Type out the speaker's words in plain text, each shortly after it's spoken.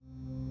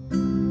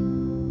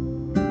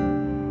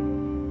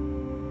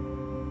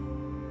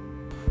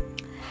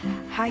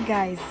Hi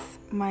guys,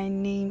 my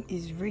name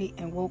is Ray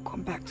and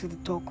welcome back to the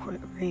Talk with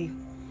Ray.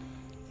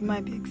 You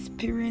might be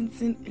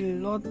experiencing a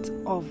lot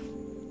of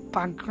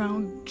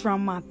background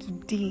drama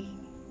today.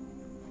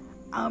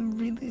 I'm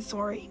really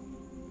sorry.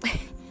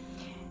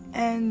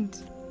 And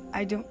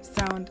I don't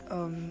sound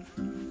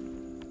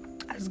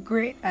as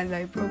great as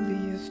I probably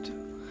used to.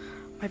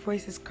 My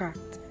voice is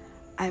cracked.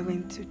 I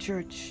went to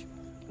church.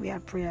 We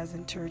had prayers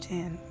in church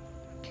and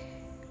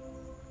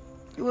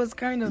it was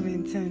kind of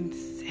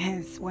intense,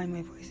 hence why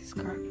my voice is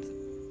cracked.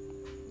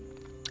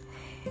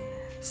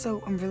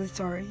 So I'm really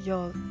sorry,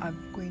 y'all are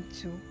going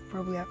to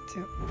probably have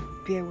to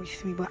bear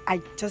with me, but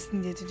I just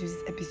needed to do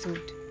this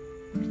episode.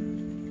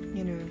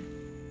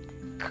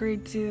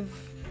 Creative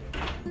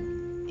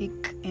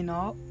ick and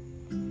all.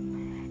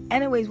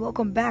 Anyways,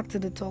 welcome back to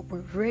the Talk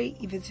with Ray.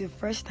 If it's your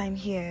first time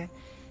here,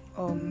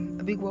 a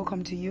big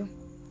welcome to you.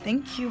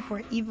 Thank you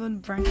for even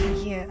branching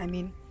here. I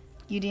mean,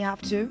 you didn't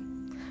have to.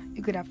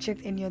 You could have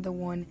checked any other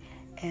one,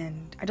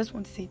 and I just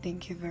want to say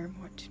thank you very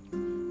much.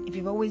 If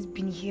you've always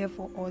been here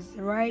for us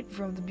right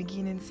from the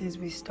beginning since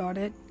we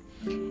started,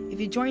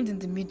 if you joined in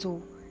the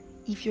middle,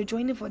 if you're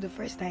joining for the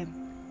first time,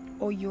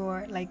 or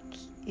you're like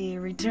a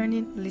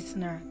returning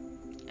listener,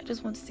 I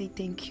just want to say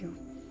thank you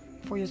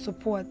for your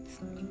support,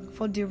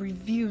 for the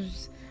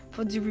reviews,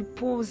 for the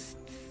reposts.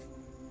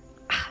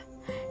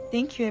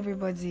 Thank you,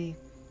 everybody.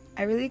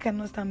 I really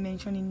cannot start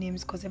mentioning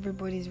names because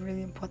everybody is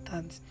really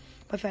important.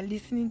 But if you're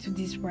listening to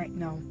this right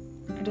now,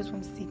 I just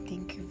want to say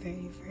thank you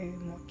very, very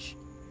much.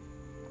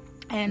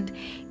 And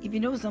if you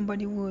know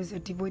somebody who is a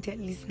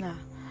devoted listener,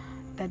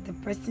 that the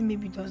person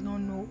maybe does not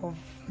know of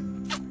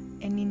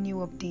any new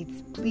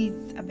updates,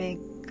 please, I beg,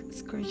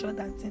 screenshot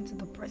that sent to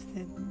the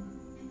person.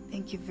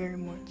 Thank you very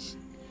much.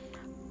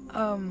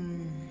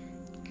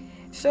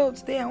 So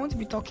today I want to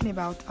be talking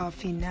about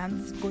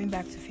finance, going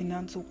back to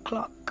finance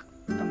o'clock,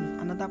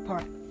 another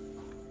part.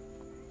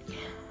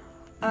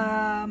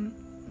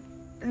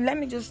 Let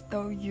me just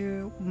tell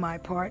you my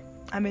part.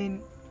 I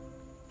mean,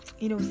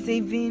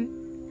 saving,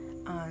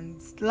 and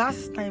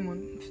last time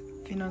on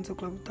Finance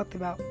O'Clock we talked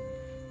about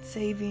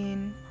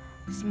saving,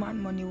 smart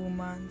money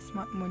woman,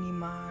 smart money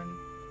man,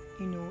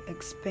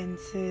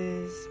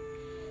 expenses.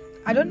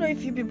 I don't know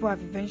if you people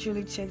have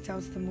eventually checked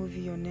out the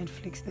movie on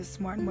Netflix, The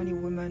Smart Money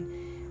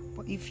Woman,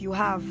 but if you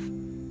have,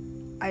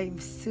 I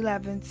still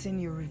haven't seen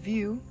your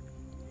review.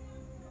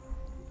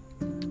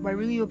 But I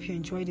really hope you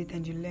enjoyed it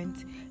and you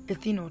learned a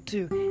thing or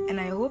two.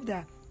 And I hope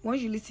that once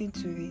you listen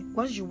to it,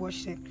 once you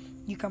watch it,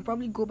 you can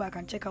probably go back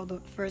and check out the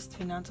first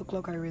Finance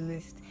O'Clock I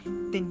released.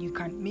 Then you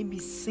can maybe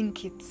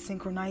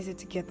synchronize it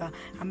together,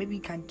 and maybe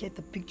you can get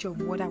the picture of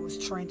what I was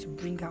trying to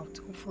bring out,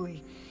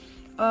 hopefully.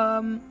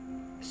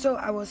 So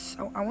I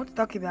want to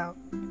talk about,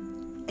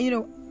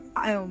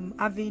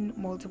 having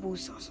multiple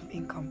sources of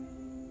income.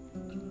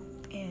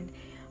 And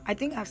I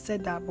think I've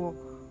said that,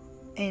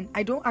 and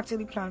I don't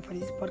actually plan for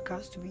this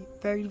podcast to be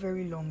very,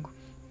 very long,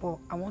 but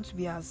I want to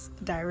be as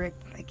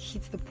direct, like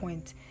hit the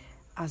point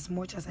as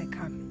much as I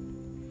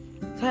can.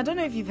 So I don't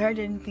know if you've heard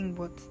anything,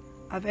 but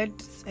I've heard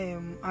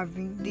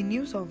the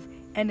news of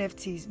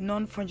NFTs,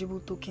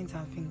 non-fungible tokens,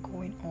 have been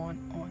going on,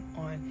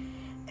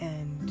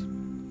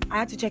 and I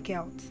had to check it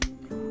out.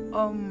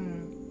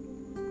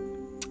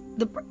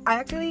 I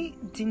actually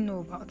didn't know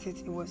about it.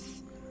 It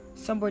was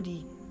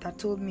somebody that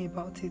told me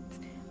about it,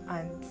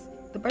 and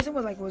the person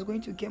was going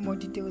to get more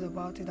details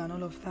about it and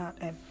all of that,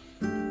 and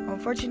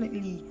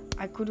unfortunately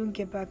I couldn't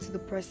get back to the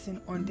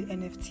person on the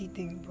NFT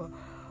thing. But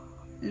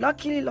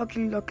luckily,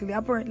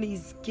 apparently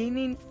it's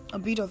gaining a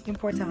bit of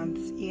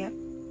importance, yeah.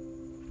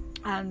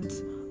 And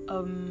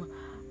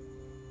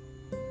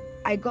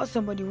I got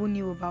somebody who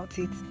knew about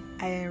it.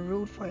 I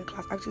enrolled for a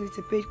class. Actually, it's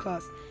a paid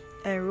class.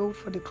 I enrolled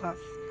for the class,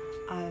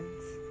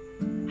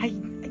 and I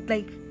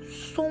like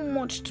so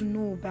much to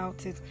know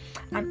about it.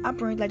 And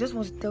apparently, I just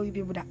want to tell you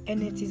people that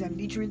NFTs are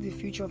literally the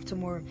future of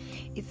tomorrow.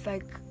 It's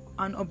like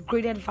an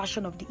upgraded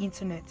version of the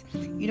internet.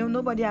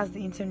 Nobody has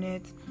the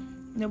internet.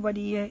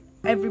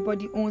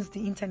 Everybody owns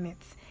the internet.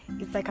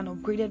 It's like an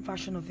upgraded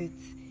version of it.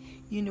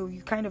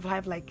 You kind of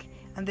have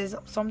and there's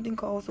something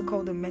also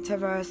called the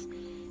metaverse,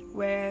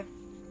 where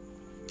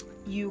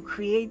you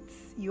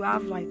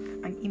have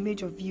an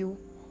image of you,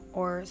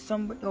 or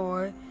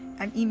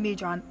an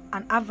image or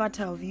an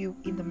avatar of you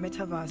in the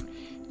metaverse.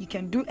 You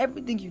can do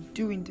everything you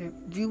do in the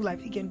real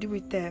life. You can do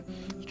it there.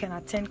 You can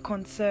attend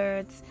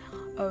concerts.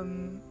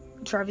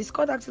 Travis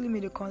Scott actually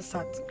made a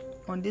concert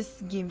on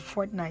this game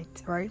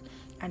Fortnite, right?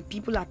 And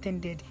people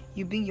attended.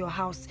 You be in your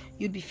house,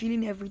 you'd be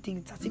feeling everything.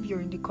 It's as if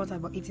you're in the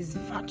concert, but it is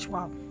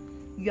virtual.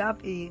 You have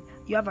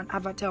an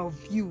avatar of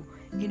you.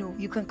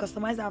 You can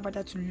customize the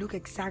avatar to look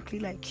exactly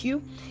like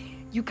you.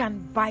 You can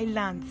buy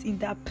lands in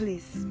that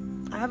place.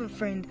 I have a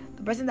friend,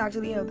 the person that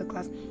actually held the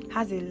class,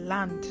 has a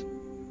land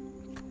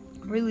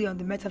really on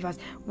the metaverse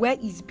where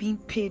he's being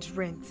paid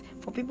rent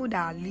for people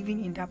that are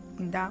living in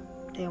that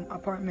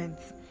apartment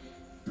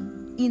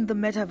in the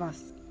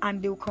metaverse, and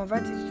they'll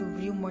convert it to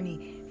real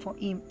money for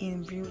him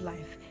in real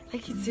life.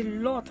 It's a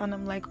lot, and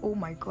I'm like, oh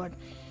my god.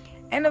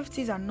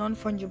 NFTs are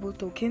non-fungible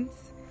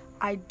tokens,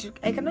 I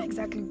cannot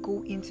exactly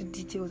go into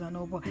details and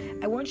all, but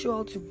I want you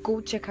all to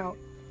go check out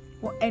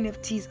what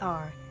NFTs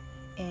are,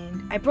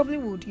 and I probably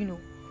would,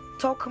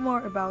 talk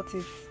more about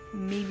it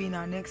maybe in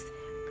our next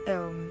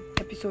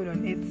episode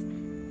on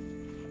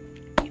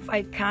it. If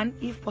I can,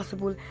 if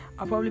possible,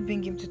 I'll probably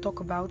bring him to talk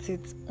about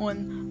it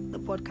on the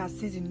podcast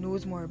since he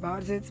knows more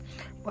about it.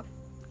 But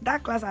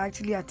that class I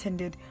actually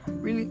attended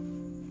really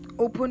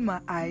opened my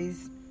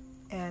eyes,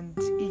 and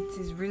it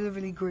is really,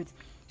 really great.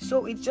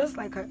 So it's just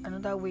like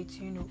another way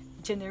to,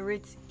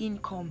 generate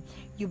income.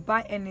 You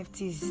buy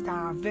NFTs that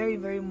are very,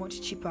 very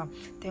much cheaper,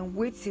 then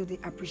wait till they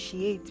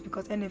appreciate,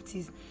 because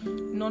NFTs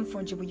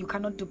non-fungible, you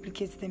cannot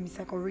duplicate them. It's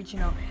like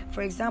original.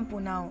 For example,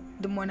 now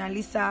the Mona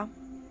Lisa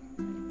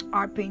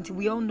art painting,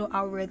 we all know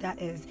how rare that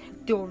is.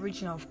 The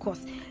original, of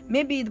course.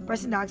 Maybe the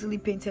person that actually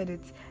painted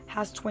it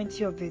has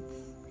 20 of it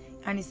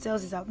and he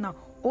sells it out. Now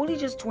only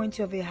just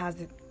 20 of it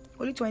has it.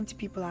 Only 20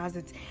 people has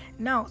it.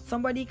 Now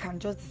somebody can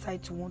just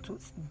decide to want to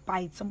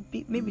buy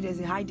it. Maybe there's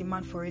a high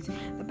demand for it.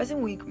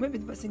 Maybe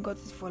the person got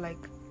it for like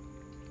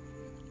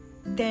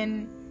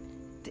 10.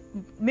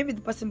 Maybe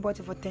the person bought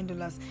it for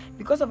 $10.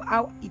 Because of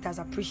how it has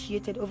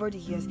appreciated over the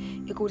years,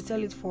 it could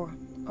sell it for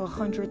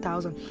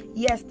 100,000.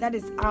 Yes, that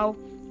is how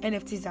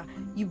NFTs are.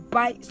 You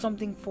buy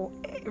something for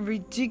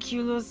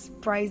ridiculous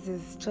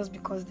prices just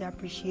because they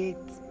appreciate.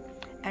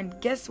 And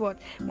guess what?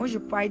 Once you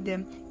buy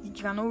them, you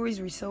can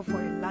always resell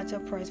for a larger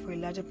price.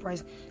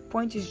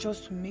 Point is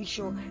just to make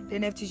sure the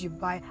NFTs you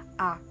buy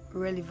are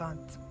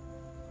relevant.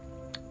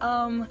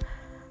 I'm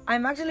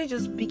actually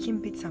just picking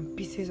bits and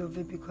pieces of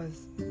it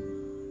because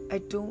I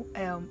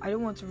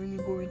don't want to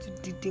really go into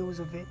details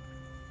of it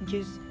in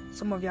case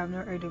some of you have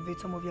not heard of it,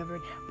 some of you have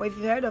heard. But if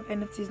you've heard of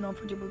NFTs,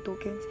 non-fungible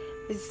tokens,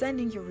 please send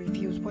in your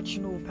reviews, what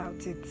you know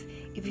about it.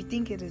 If you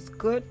think it is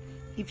good,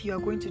 if you are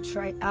going to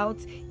try out,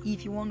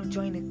 if you want to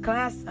join a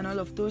class and all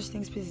of those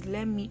things, please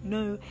let me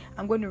know.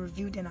 I'm going to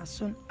review them as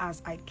soon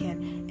as I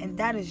can. And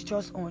that is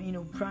just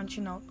on,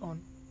 branching out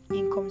on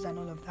incomes and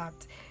all of that.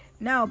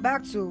 Now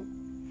back to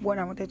what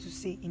I wanted to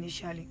say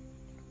initially.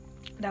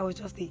 That was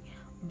just a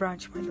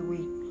branch, by the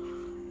way.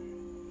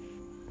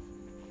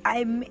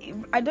 I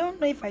don't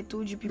know if I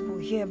told you people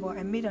here, but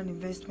I made an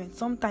investment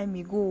some time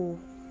ago.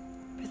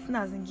 Person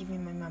hasn't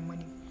given me my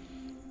money,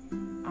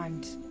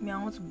 and I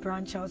want to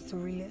branch out to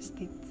real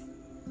estate,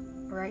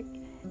 right?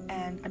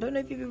 And I don't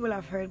know if you people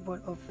have heard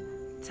but of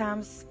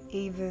Tams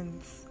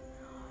Evans.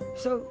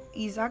 So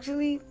he's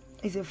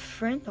a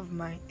friend of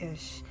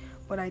mine-ish,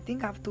 but I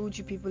think I've told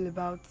you people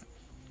about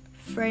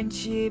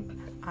friendship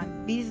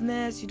and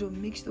business. You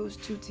don't mix those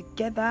two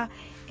together,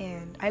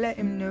 and I let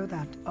him know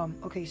that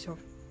okay, so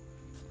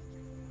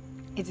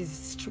it is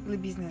strictly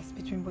business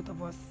between both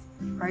of us,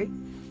 right?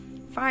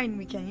 Fine,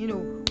 we can,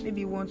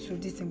 maybe want to do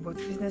this thing, but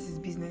business is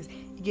business.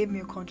 He gave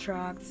me a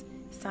contract,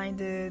 signed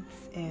it,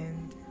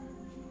 and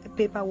the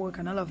paperwork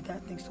and all of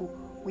that thing. So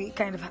we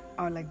kind of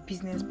are like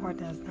business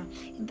partners now.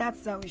 And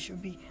that's how it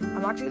should be.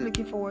 I'm actually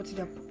looking forward to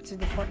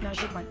the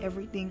partnership and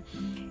everything.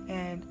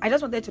 And I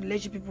just wanted to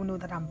let you people know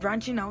that I'm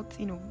branching out,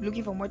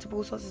 looking for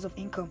multiple sources of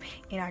income.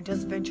 And I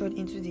just ventured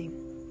into the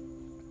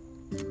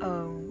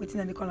what's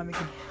they call them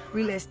again?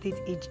 Real estate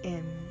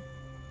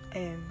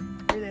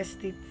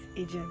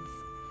agents.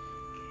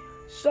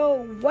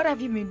 So what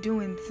have you been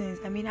doing since?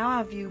 How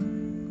have you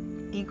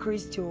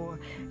increased your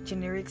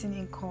generating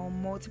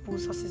income, multiple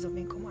sources of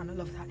income and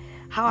all of that?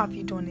 How have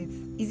you done it?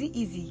 Is it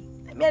easy?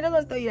 I don't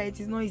want to tell you that it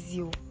is not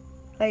easy.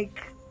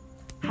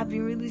 Have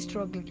been really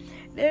struggling.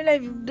 Don't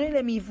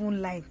let me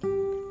even lie.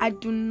 I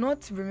do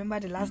not remember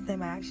the last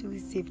time I actually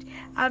saved.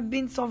 I've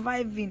been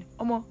surviving.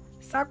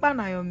 Sakpa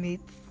na your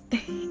mate.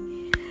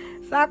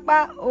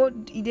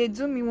 Sakpa, they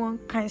do me one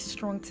kind of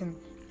strong thing.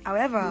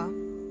 However,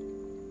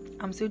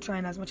 I'm still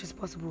trying as much as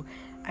possible.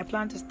 I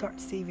plan to start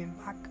saving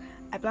back.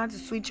 I plan to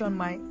switch on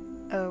my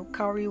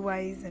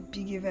Cowrywise and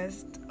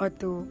PiggyVest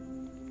auto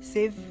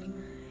save.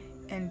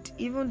 And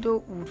even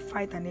though we would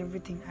fight and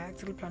everything, I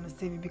actually plan to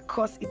save it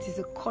because it is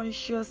a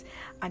conscious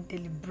and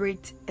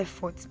deliberate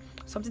effort.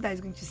 Something that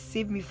is going to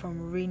save me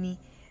from rainy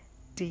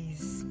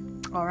days.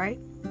 Alright?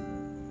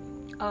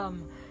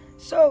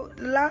 So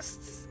the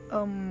last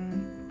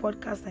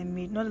podcast I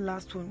made, not the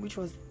last one, which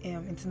was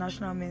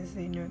International Men's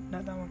Day,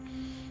 not that one.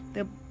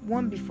 The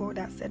one before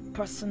that said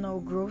personal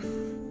growth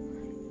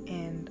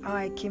and how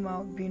I came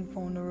out being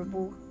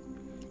vulnerable.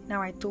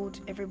 Now I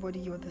told everybody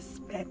you're the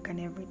speck and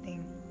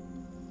everything.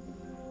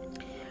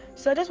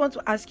 So I just want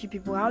to ask you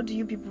people, how do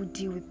you people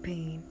deal with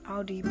pain?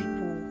 How do you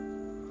people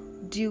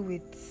deal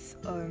with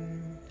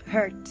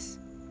hurt?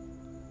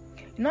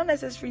 Not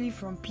necessarily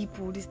from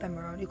people this time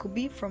around. It could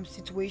be from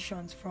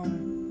situations,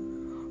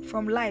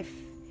 from life,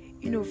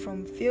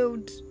 from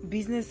failed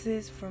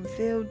businesses, from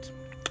failed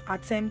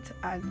attempts,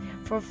 and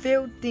from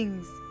failed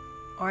things.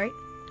 Alright?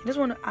 I just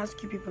want to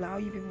ask you people how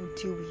you people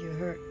deal with your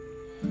hurt.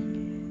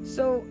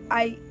 So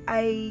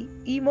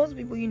most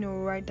people,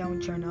 write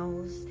down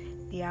journals.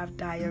 They have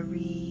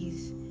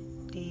diaries.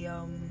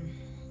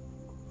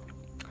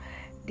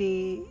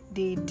 They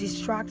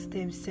distract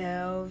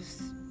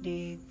themselves.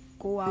 They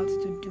go out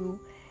to do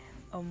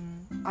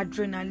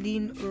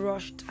adrenaline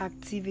rushed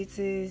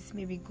activities,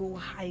 maybe go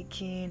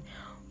hiking,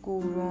 go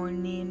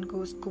running,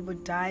 go scuba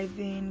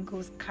diving, go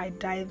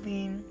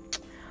skydiving,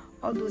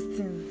 all those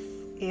things,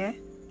 yeah.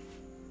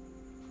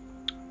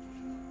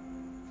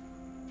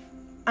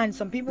 And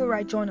some people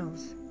write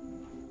journals.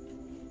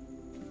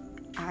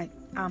 I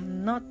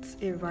am not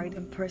a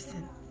writing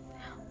person,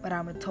 but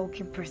I'm a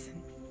talking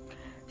person.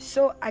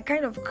 So I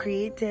kind of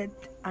created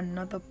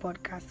another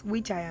podcast,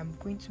 which I am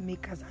going to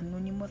make as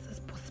anonymous as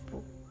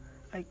possible.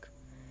 Like,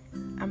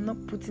 I'm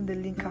not putting the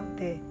link out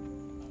there.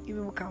 If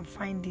people can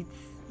find it,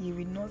 you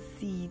will not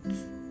see it.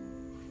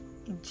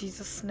 In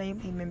Jesus' name,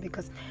 amen.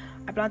 Because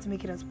I plan to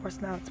make it as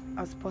personal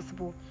as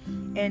possible.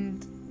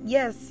 And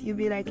yes, you'll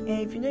be like,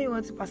 if you know you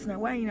want to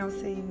personal, why are you now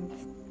saying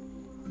it?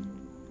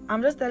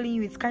 I'm just telling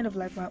you, it's kind of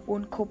like my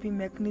own coping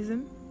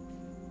mechanism.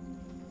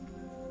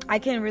 I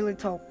can't really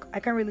talk. I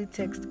can't really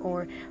text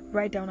or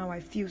write down how I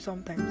feel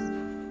sometimes.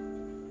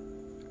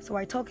 So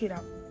I talk it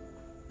out.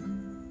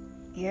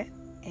 Yeah?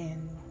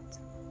 And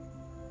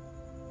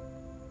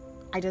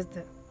I just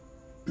do.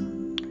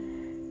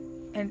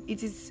 And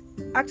it is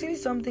actually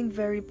something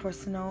very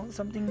personal.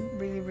 Something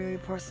really, really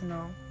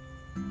personal.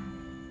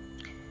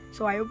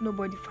 So I hope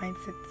nobody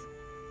finds it.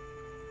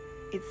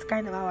 It's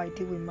kind of how I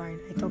deal with mine.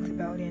 I talked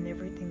about it and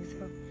everything.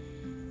 So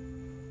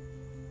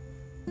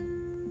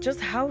just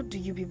how do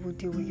you people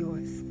deal with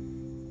yours?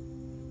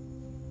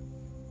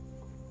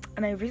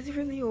 And I really,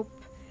 really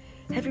hope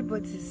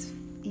everybody's,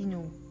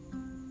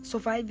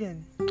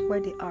 surviving where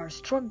they are,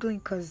 struggling,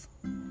 because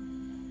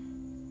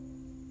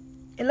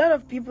a lot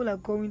of people are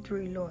going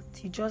through a lot.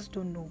 You just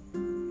don't know.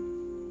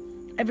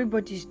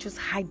 Everybody's just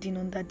hiding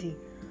under the,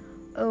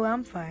 oh,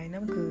 I'm fine,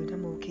 I'm good,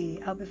 I'm okay,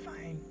 I'll be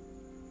fine.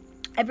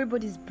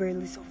 Everybody's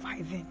barely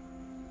surviving.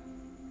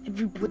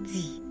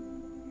 Everybody.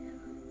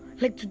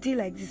 Like today,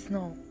 like this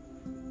now.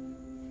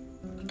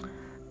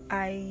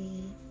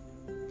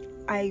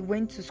 I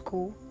went to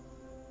school,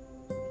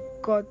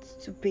 got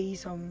to pay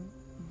some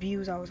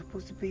bills I was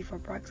supposed to pay for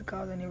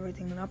practicals and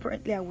everything, and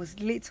apparently I was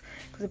late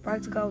because the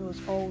practical was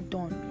all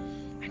done,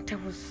 and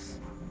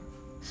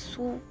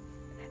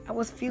I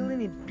was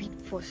feeling a bit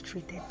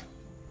frustrated.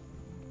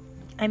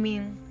 I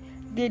mean,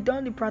 they've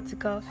done the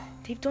practical,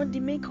 they've done the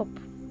makeup,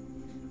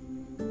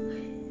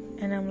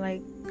 and I'm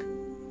like,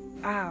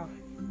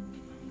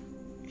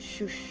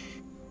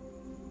 shush,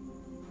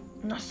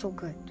 not so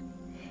good.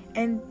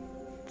 And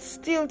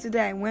still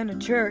today I went to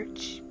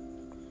church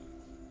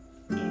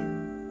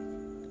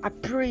and I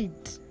prayed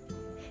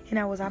and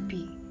I was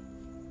happy.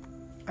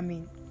 I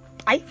mean,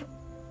 I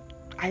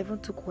even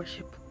took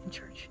worship in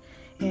church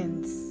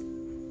and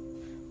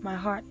my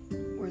heart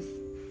was,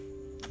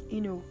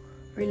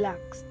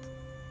 relaxed.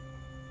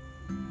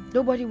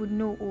 Nobody would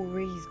know,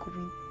 Ray is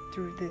going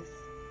through this.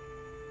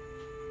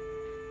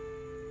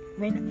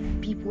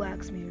 When people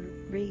ask me,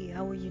 Ray,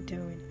 how are you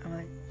doing? I'm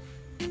like,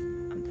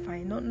 I'm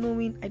fine. Not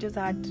knowing, I just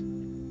had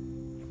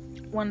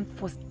one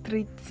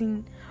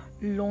frustrating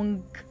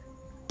long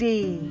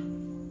day.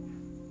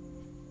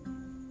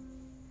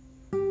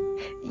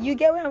 You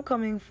get where I'm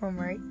coming from,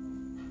 right?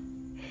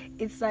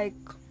 It's like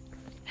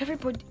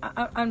everybody,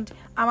 and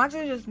I'm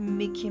actually just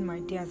making my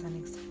day as an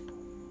example.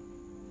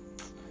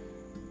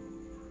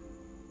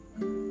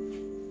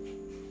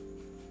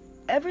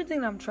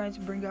 Everything I'm trying to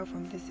bring out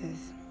from this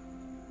is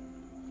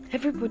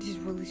everybody's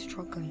really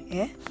struggling,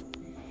 eh?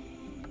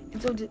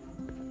 And so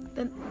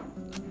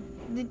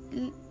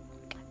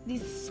the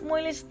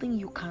smallest thing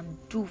you can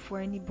do for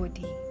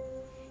anybody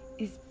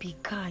is be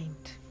kind.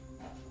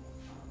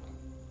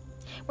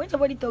 When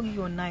somebody tells you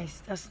you're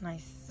nice, that's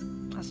nice,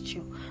 that's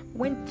chill.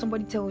 When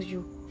somebody tells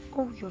you,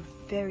 oh, you're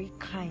very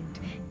kind,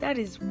 that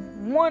is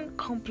one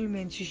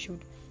compliment you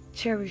should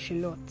cherish a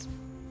lot.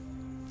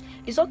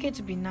 It's okay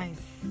to be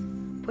nice,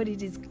 but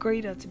it is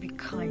greater to be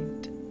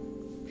kind.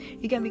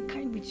 You can be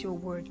kind with your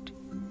word.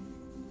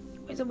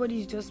 When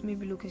somebody is just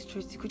maybe looking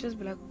stressed, you could just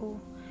be like, oh,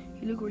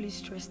 you look really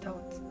stressed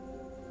out.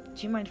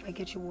 Do you mind if I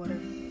get you water?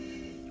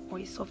 Or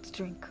a soft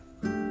drink?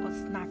 Or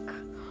snack?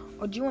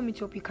 Or do you want me to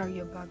help you carry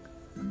your bag?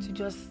 To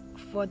just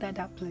further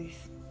that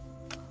place?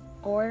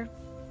 Or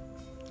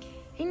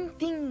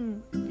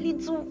anything,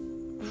 little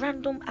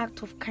random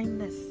act of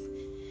kindness.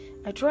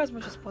 I try as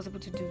much as possible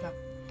to do that.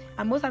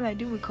 And most of the time I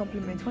do with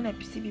compliments. When I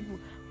see people,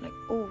 I'm like,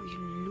 oh, you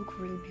look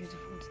really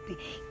beautiful today.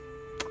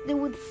 They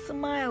would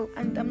smile,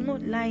 and I'm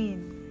not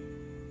lying.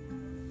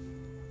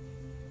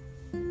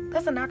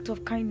 That's an act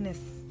of kindness.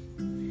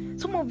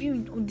 Some of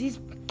you on this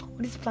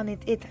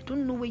planet Earth, I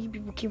don't know where you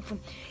people came from.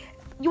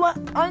 You are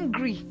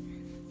angry.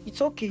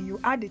 It's okay. You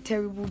had a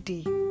terrible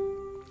day,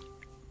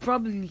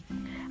 probably,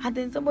 and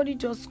then somebody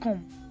just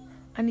come,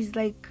 and it's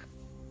like,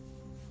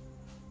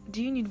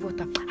 do you need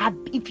water?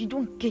 If you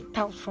don't get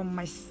out from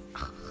my,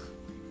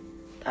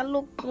 that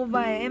look over,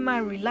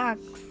 Emma, relax.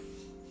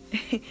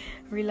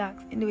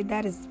 Relax. Anyway,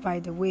 that is by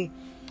the way.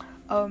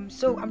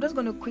 So I'm just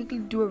going to quickly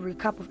do a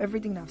recap of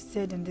everything I've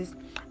said in this.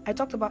 I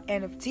talked about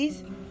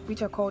NFTs,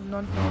 which are called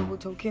non-fungible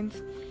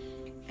tokens,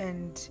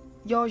 and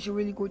y'all should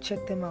really go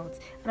check them out.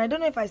 And I don't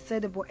know if I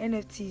said about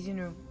NFTs,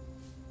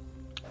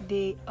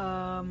 they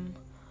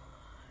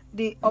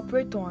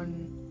operate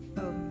on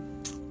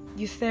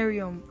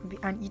Ethereum,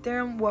 and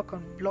Ethereum work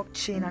on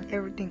blockchain and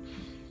everything.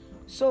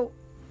 So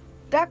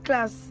that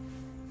class,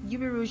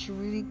 you should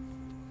really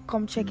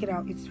come check it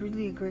out. It's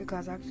really a great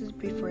class. I actually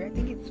paid for it. I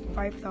think it's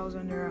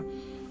 5,000 naira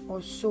or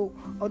so.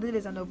 Although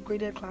there's an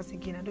upgraded class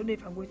again, I don't know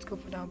if I'm going to go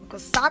for that one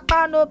because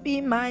Sapa no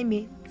be my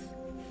mate.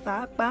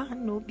 Sapa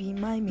no be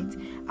my mate.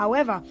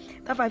 However,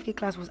 that 5K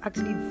class was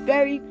actually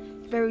very,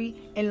 very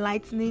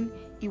enlightening.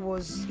 It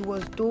was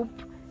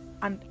dope,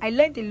 and I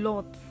learned a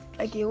lot,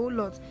 like a whole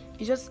lot.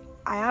 It's just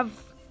I have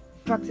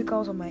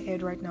practicals on my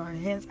head right now,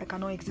 and hence I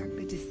cannot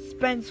exactly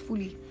dispense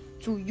fully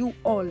to you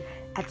all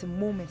at the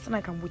moment. It's not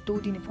like I'm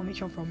withholding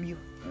information from you.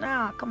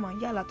 Nah, come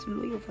on, y'all are too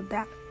loyal for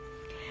that.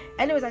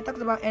 Anyways, I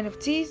talked about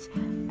NFTs.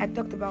 I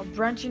talked about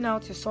branching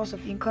out your source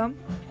of income,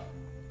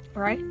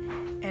 right?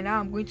 And now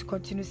I'm going to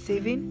continue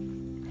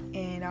saving.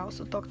 And I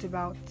also talked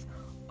about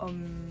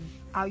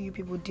how you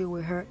people deal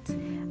with hurt.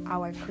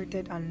 How I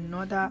created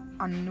another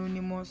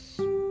anonymous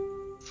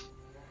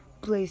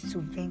place to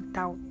vent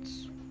out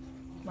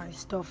my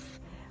stuff.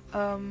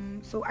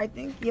 So I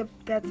think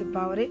that's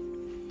about it.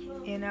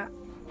 And I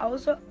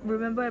also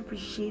remember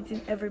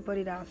appreciating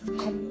everybody that has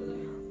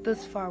come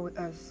this far with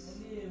us.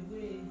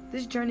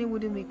 This journey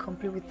wouldn't be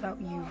complete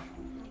without you.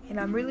 And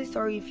I'm really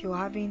sorry if you're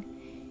having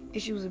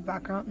issues with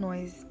background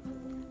noise.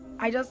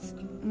 I just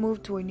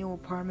moved to a new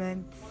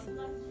apartment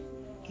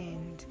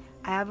and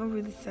I haven't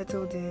really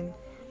settled in,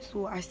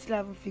 so I still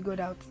haven't figured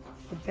out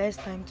the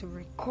best time to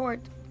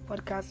record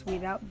podcasts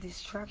without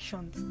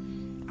distractions.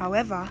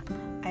 However,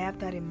 I have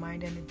that in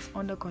mind and it's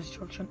under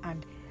construction,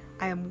 and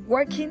I am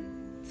working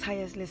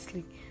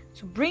tirelessly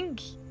to bring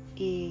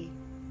a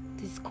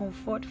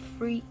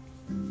discomfort-free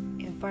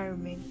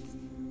environment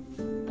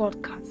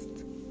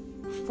podcast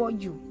for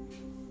you.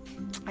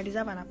 I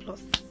deserve an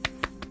applause.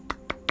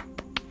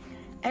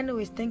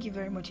 Anyways, thank you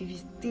very much if you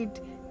stayed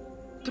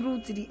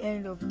through to the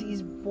end of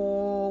this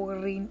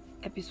boring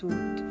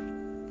episode.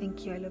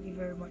 Thank you. I love you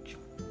very much.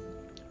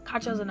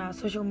 Catch us on our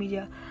social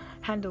media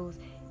handles: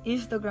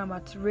 Instagram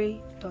at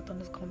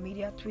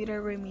ray._media,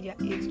 Twitter raymedia8,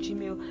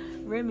 Gmail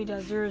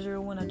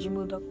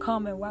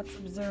raymedia001@gmail.com, and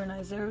WhatsApp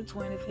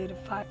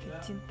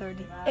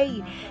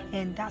 09020351538.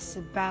 And that's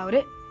about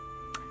it.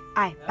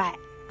 Bye.